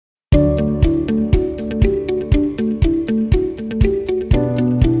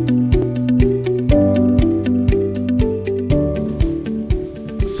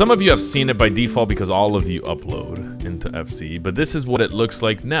some of you have seen it by default because all of you upload into FC, but this is what it looks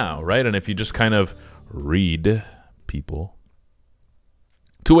like now, right? And if you just kind of read people,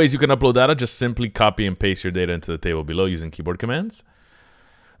 2 ways you can upload data: just simply copy and paste your data into the table below using keyboard commands.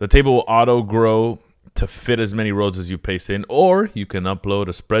 The table will auto grow to fit as many rows as you paste in, or you can upload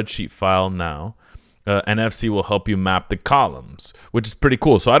a spreadsheet file now, and FC will help you map the columns, which is pretty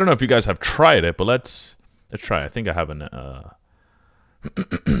cool. So I don't know if you guys have tried it, but let's try. I think I have an I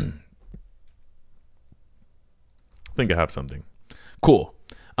think I have something cool.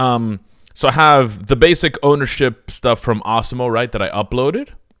 So I have the basic ownership stuff from Osmo, right, that I uploaded.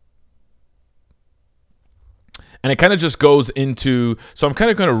 And it kind of just goes into, so I'm kind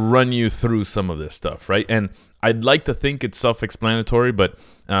of going to run you through some of this stuff, right? And I'd like to think it's self-explanatory, but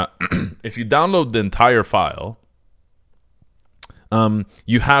if you download the entire file,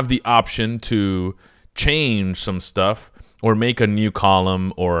 you have the option to change some stuff or make a new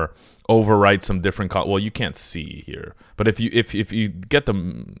column or overwrite some different column. Well, you can't see here, but if you get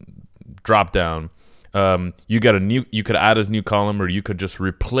the drop down, you get a new, you could add as new column, or you could just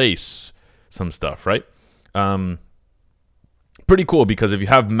replace some stuff, right? Pretty cool, because if you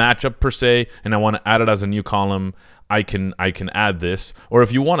have matchup per se and I want to add it as a new column, I can add this. Or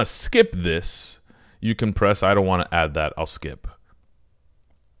if you want to skip this, you can press I don't want to add that, I'll skip.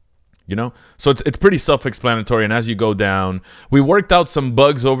 You know, so it's pretty self-explanatory. And as you go down, we worked out some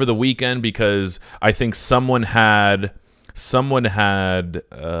bugs over the weekend because I think someone had I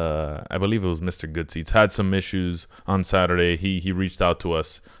believe it was Mr. Goodseats, had some issues on Saturday. He reached out to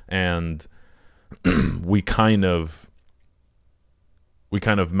us, and we kind of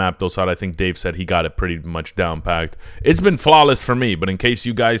mapped those out. I think Dave said he got it pretty much down packed. It's been flawless for me, but in case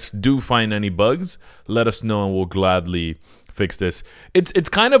you guys do find any bugs, let us know and we'll gladly fix this. It's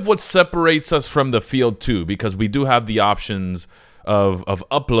kind of what separates us from the field too, because we do have the options of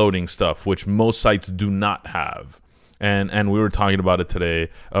uploading stuff, which most sites do not have. And we were talking about it today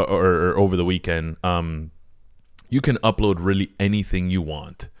or over the weekend. You can upload really anything you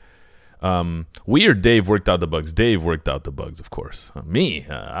want. We or Dave worked out the bugs. Dave worked out the bugs, of course. Me,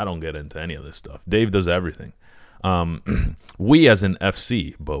 I don't get into any of this stuff. Dave does everything. We as an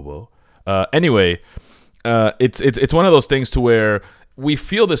FC, Bobo. Anyway, it's one of those things to where we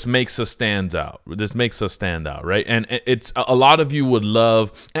feel this makes us stand out. This makes us stand out, right? And it's a lot of you would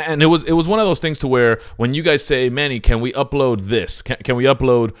love, and it was one of those things to where when you guys say, Manny, can we upload this? Can we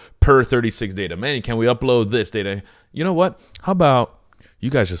upload per 36 data? Manny, can we upload this data? You know what? How about you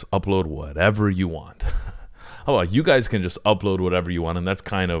guys just upload whatever you want? How about you guys can just upload whatever you want? And that's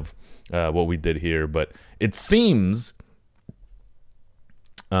kind of what we did here. But it seems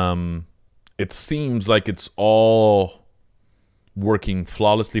like it's all working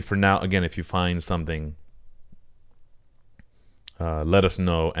flawlessly for now. Again, if you find something, let us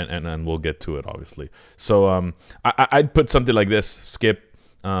know, and we'll get to it, obviously. So I'd put something like this: skip.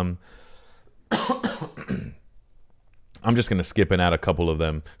 I'm just going to skip and add a couple of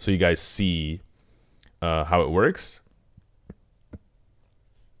them so you guys see how it works.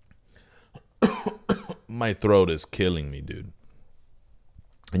 My throat is killing me, dude.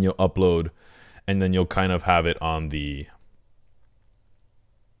 And you'll upload, and then you'll kind of have it on the...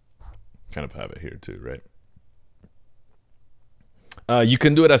 kind of have it here too, right? You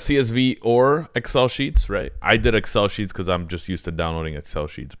can do it as CSV or Excel sheets, right? I did Excel sheets because I'm just used to downloading Excel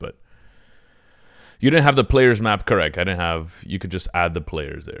sheets, but you didn't have the players map correct. I didn't have, you could just add the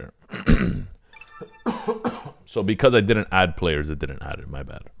players there. So because I didn't add players, it didn't add it, my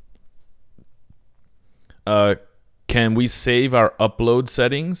bad. Can we save our upload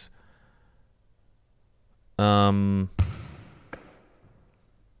settings? What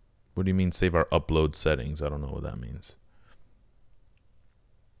do you mean save our upload settings? I don't know what that means.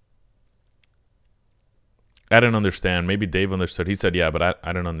 I didn't understand. Maybe Dave understood. He said, yeah, but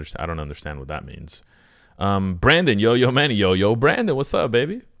I don't understand. I don't understand what that means. Brandon, yo, Manny, yo, Brandon, what's up,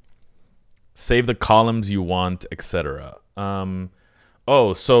 baby? Save the columns you want, etc. Oh,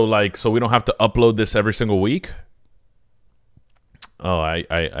 so we don't have to upload this every single week? Oh,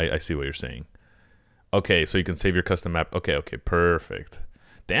 I see what you're saying. Okay, so you can save your custom map. Okay, perfect.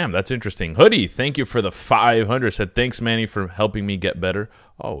 Damn, that's interesting. Hoodie, thank you for the 500. Said, thanks, Manny, for helping me get better.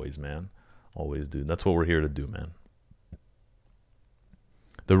 Always, man. Always, dude. That's what we're here to do, man.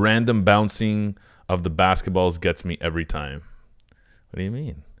 The random bouncing of the basketballs gets me every time. What do you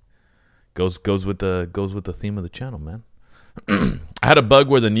mean? Goes with the theme of the channel, man. I had a bug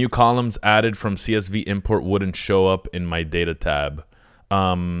where the new columns added from CSV import wouldn't show up in my data tab.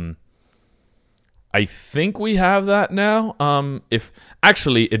 I think we have that now. If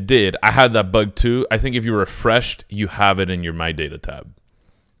actually it did, I had that bug too. I think if you refreshed, you have it in your My Data tab.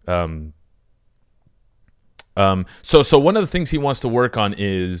 So one of the things he wants to work on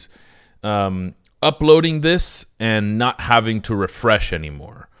is uploading this and not having to refresh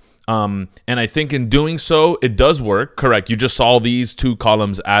anymore. And I think in doing so, it does work. Correct. You just saw these 2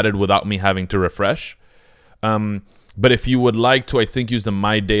 columns added without me having to refresh. But if you would like to, I think, use the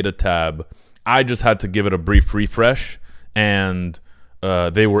My Data tab, I just had to give it a brief refresh, and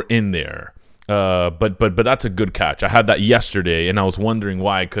they were in there. But that's a good catch. I had that yesterday, and I was wondering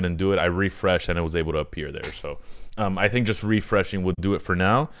why I couldn't do it. I refreshed, and it was able to appear there. So I think just refreshing would do it for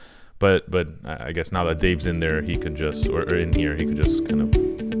now. But I guess now that Dave's in there, he could just, or in here, he could just kind of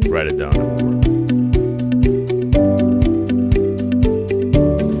write it down.